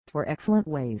for excellent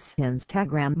ways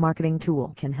Instagram marketing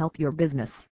tool can help your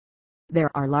business. There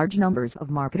are large numbers of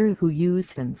marketers who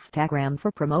use Instagram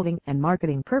for promoting and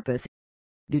marketing purpose.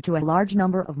 Due to a large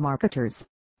number of marketers,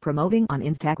 promoting on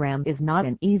Instagram is not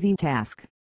an easy task.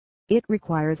 It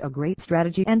requires a great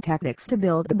strategy and tactics to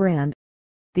build a brand.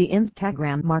 The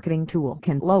Instagram marketing tool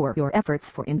can lower your efforts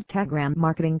for Instagram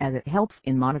marketing as it helps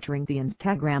in monitoring the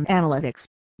Instagram analytics,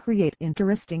 create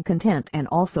interesting content and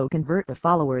also convert the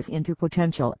followers into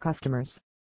potential customers.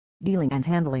 Dealing and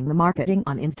handling the marketing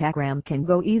on Instagram can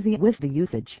go easy with the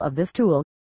usage of this tool.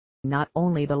 Not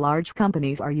only the large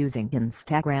companies are using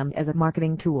Instagram as a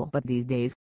marketing tool, but these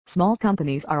days, small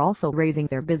companies are also raising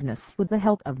their business with the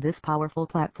help of this powerful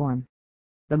platform.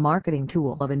 The marketing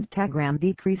tool of Instagram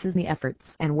decreases the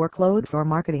efforts and workload for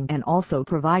marketing and also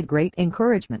provide great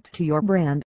encouragement to your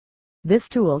brand. This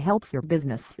tool helps your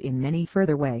business in many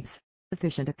further ways.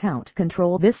 Efficient account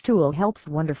control. This tool helps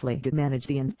wonderfully to manage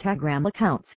the Instagram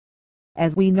accounts.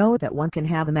 As we know that one can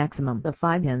have a maximum of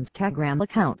 5 Instagram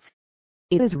accounts,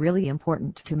 it is really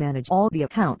important to manage all the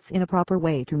accounts in a proper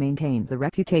way to maintain the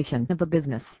reputation of the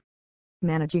business.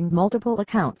 Managing multiple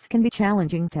accounts can be a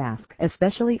challenging task,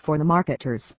 especially for the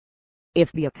marketers.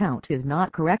 If the account is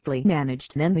not correctly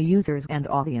managed, then the users and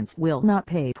audience will not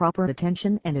pay proper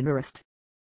attention and interest.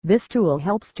 This tool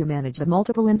helps to manage the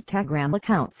multiple Instagram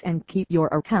accounts and keep your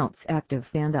accounts active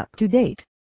and up to date.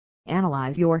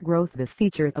 Analyze your growth. This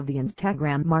feature of the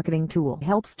Instagram marketing tool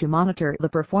helps to monitor the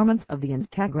performance of the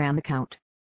Instagram account.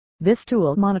 This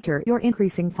tool monitors your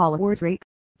increasing followers rate,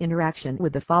 interaction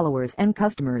with the followers and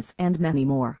customers and many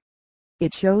more.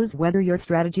 It shows whether your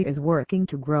strategy is working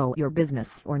to grow your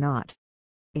business or not.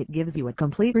 It gives you a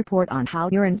complete report on how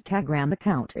your Instagram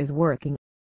account is working.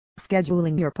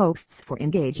 Scheduling your posts for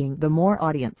engaging the more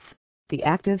audience. The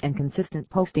active and consistent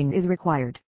posting is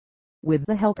required. With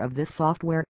the help of this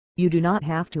software, you do not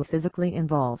have to physically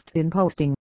involved in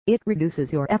posting. It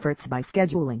reduces your efforts by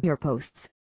scheduling your posts.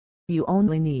 You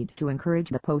only need to encourage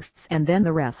the posts and then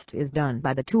the rest is done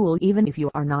by the tool even if you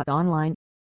are not online.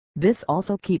 This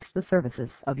also keeps the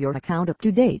services of your account up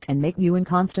to date and make you in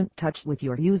constant touch with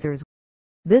your users.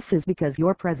 This is because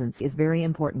your presence is very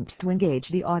important to engage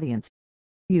the audience.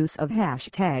 Use of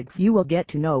hashtags. You will get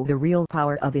to know the real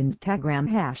power of Instagram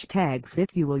hashtags if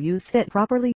you will use it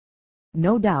properly.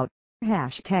 No doubt,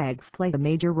 hashtags play a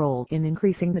major role in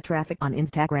increasing the traffic on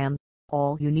Instagram.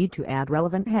 All you need to add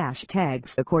relevant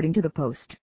hashtags according to the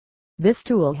post. This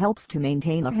tool helps to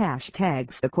maintain the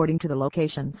hashtags according to the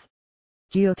locations.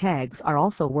 Geotags are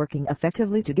also working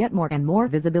effectively to get more and more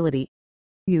visibility.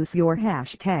 Use your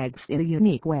hashtags in a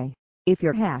unique way. If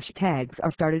your hashtags are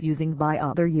started using by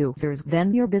other users,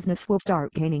 then your business will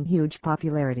start gaining huge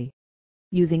popularity.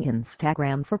 Using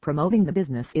Instagram for promoting the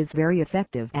business is very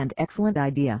effective and excellent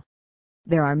idea.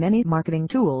 There are many marketing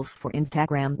tools for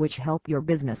Instagram which help your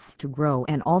business to grow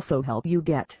and also help you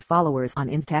get followers on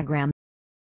Instagram.